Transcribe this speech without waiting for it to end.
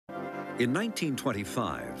In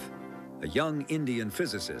 1925, a young Indian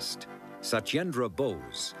physicist, Satyendra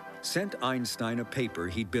Bose, sent Einstein a paper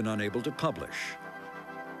he'd been unable to publish.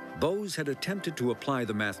 Bose had attempted to apply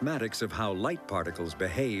the mathematics of how light particles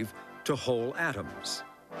behave to whole atoms.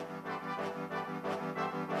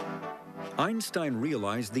 Einstein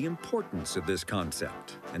realized the importance of this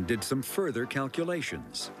concept and did some further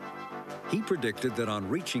calculations. He predicted that on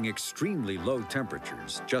reaching extremely low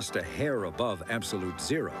temperatures, just a hair above absolute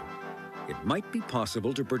zero, it might be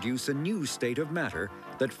possible to produce a new state of matter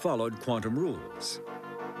that followed quantum rules.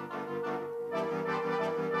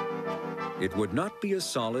 It would not be a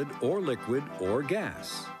solid or liquid or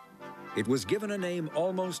gas. It was given a name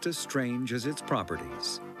almost as strange as its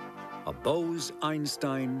properties: a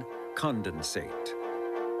Bose-Einstein condensate.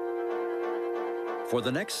 For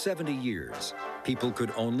the next 70 years, people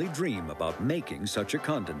could only dream about making such a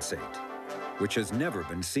condensate, which has never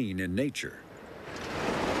been seen in nature.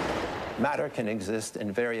 Matter can exist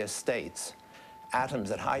in various states.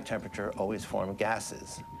 Atoms at high temperature always form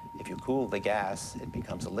gases. If you cool the gas, it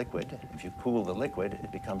becomes a liquid. If you cool the liquid,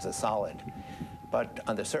 it becomes a solid. But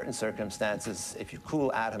under certain circumstances, if you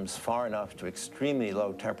cool atoms far enough to extremely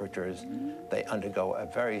low temperatures, they undergo a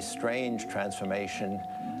very strange transformation.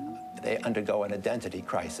 They undergo an identity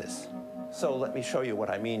crisis. So let me show you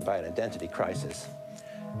what I mean by an identity crisis.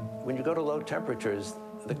 When you go to low temperatures,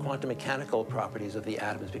 the quantum mechanical properties of the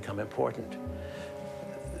atoms become important.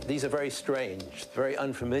 These are very strange, very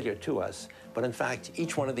unfamiliar to us, but in fact,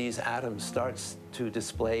 each one of these atoms starts to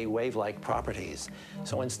display wave-like properties.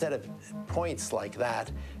 So instead of points like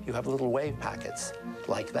that, you have little wave packets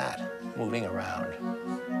like that moving around.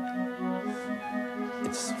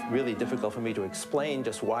 It's really difficult for me to explain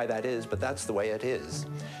just why that is, but that's the way it is.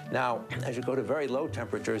 Now, as you go to very low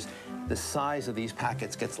temperatures, the size of these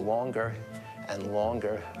packets gets longer and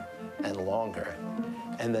longer and longer.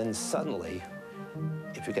 And then suddenly,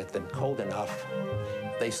 if you get them cold enough,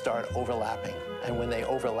 they start overlapping. And when they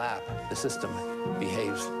overlap, the system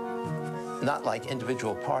behaves not like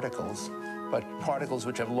individual particles, but particles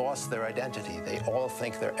which have lost their identity. They all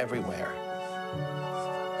think they're everywhere.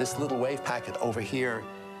 This little wave packet over here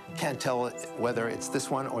can't tell whether it's this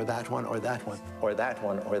one or that one or that one or that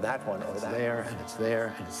one or that one or that. It's there and it's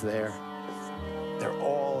there and it's there. They're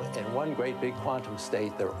all in one great big quantum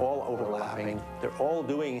state. They're all overlapping. They're all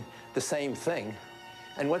doing the same thing.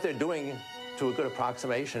 And what they're doing, to a good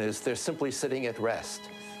approximation, is they're simply sitting at rest.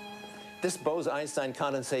 This Bose-Einstein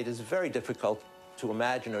condensate is very difficult to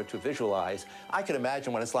imagine or to visualize. I can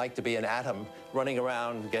imagine what it's like to be an atom running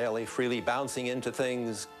around gaily, freely, bouncing into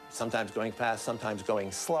things, sometimes going fast, sometimes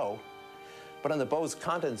going slow. But on the Bose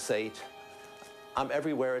condensate, I'm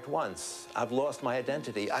everywhere at once. I've lost my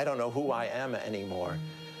identity. I don't know who I am anymore.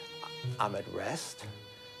 I'm at rest,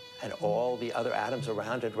 and all the other atoms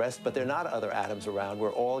around at rest, but they're not other atoms around.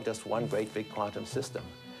 We're all just one great big quantum system.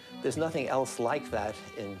 There's nothing else like that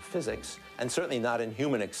in physics, and certainly not in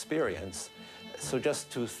human experience. So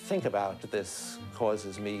just to think about this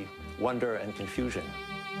causes me wonder and confusion.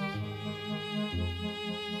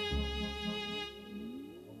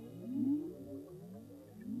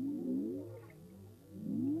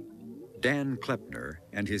 Dan Kleppner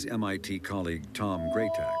and his MIT colleague Tom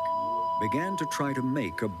Graytak began to try to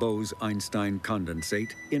make a Bose-Einstein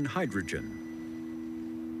condensate in hydrogen.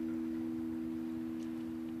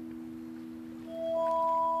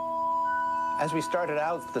 As we started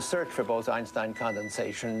out the search for Bose-Einstein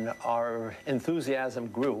condensation, our enthusiasm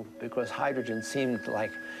grew because hydrogen seemed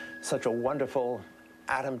like such a wonderful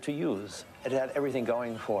atom to use. It had everything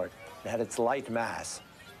going for it. It had its light mass.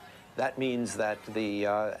 That means that the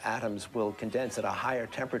atoms will condense at a higher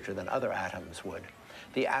temperature than other atoms would.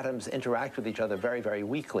 The atoms interact with each other very, very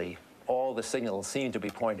weakly. All the signals seem to be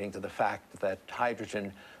pointing to the fact that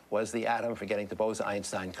hydrogen was the atom for getting to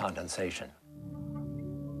Bose-Einstein condensation.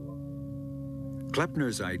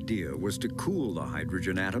 Kleppner's idea was to cool the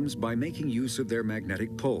hydrogen atoms by making use of their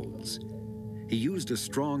magnetic poles. He used a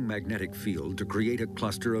strong magnetic field to create a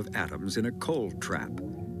cluster of atoms in a cold trap.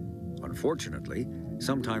 Unfortunately,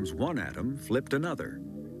 sometimes one atom flipped another,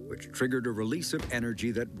 which triggered a release of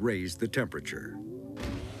energy that raised the temperature.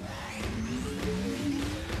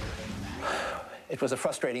 It was a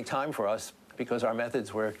frustrating time for us because our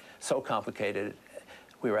methods were so complicated.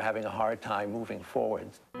 We were having a hard time moving forward.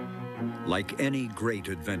 Like any great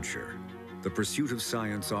adventure, the pursuit of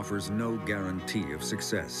science offers no guarantee of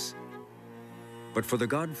success. But for the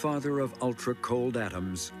godfather of ultra-cold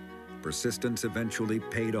atoms, persistence eventually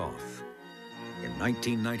paid off. In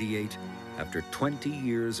 1998, after 20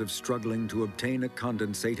 years of struggling to obtain a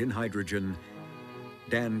condensate in hydrogen,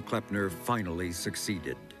 Dan Kleppner finally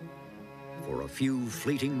succeeded. for a few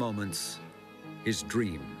fleeting moments, his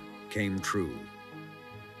dream came true.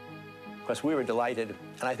 Of course, we were delighted,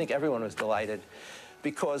 and I think everyone was delighted,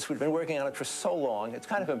 because we'd been working on it for so long. It's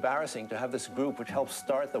kind of embarrassing to have this group which helped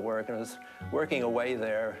start the work and was working away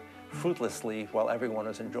there fruitlessly while everyone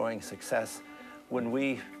was enjoying success. When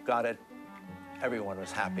we got it, everyone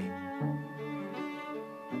was happy.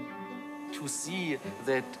 To see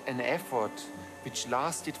that an effort which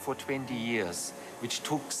lasted for 20 years, which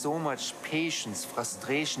took so much patience,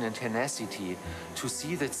 frustration, and tenacity, to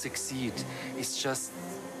see that succeed is just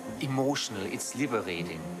emotional, it's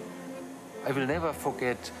liberating. I will never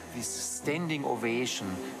forget this standing ovation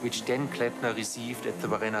which then Kleppner received at the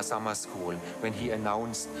Varenna Summer School when he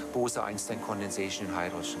announced Bose-Einstein condensation in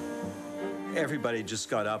hydrogen. Everybody just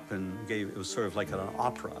got up and gave, it was sort of like an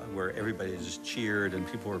opera where everybody just cheered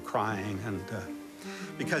and people were crying, and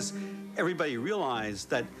because everybody realized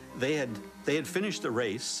that they had finished the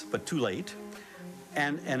race, but too late,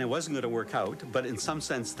 and it wasn't going to work out, but in some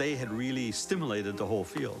sense they had really stimulated the whole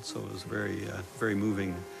field, so it was a very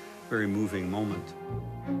moving moment.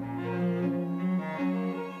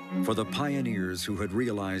 For the pioneers who had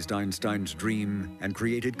realized Einstein's dream and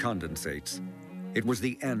created condensates, it was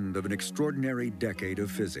the end of an extraordinary decade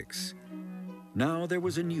of physics. Now there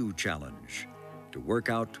was a new challenge: to work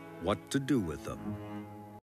out what to do with them.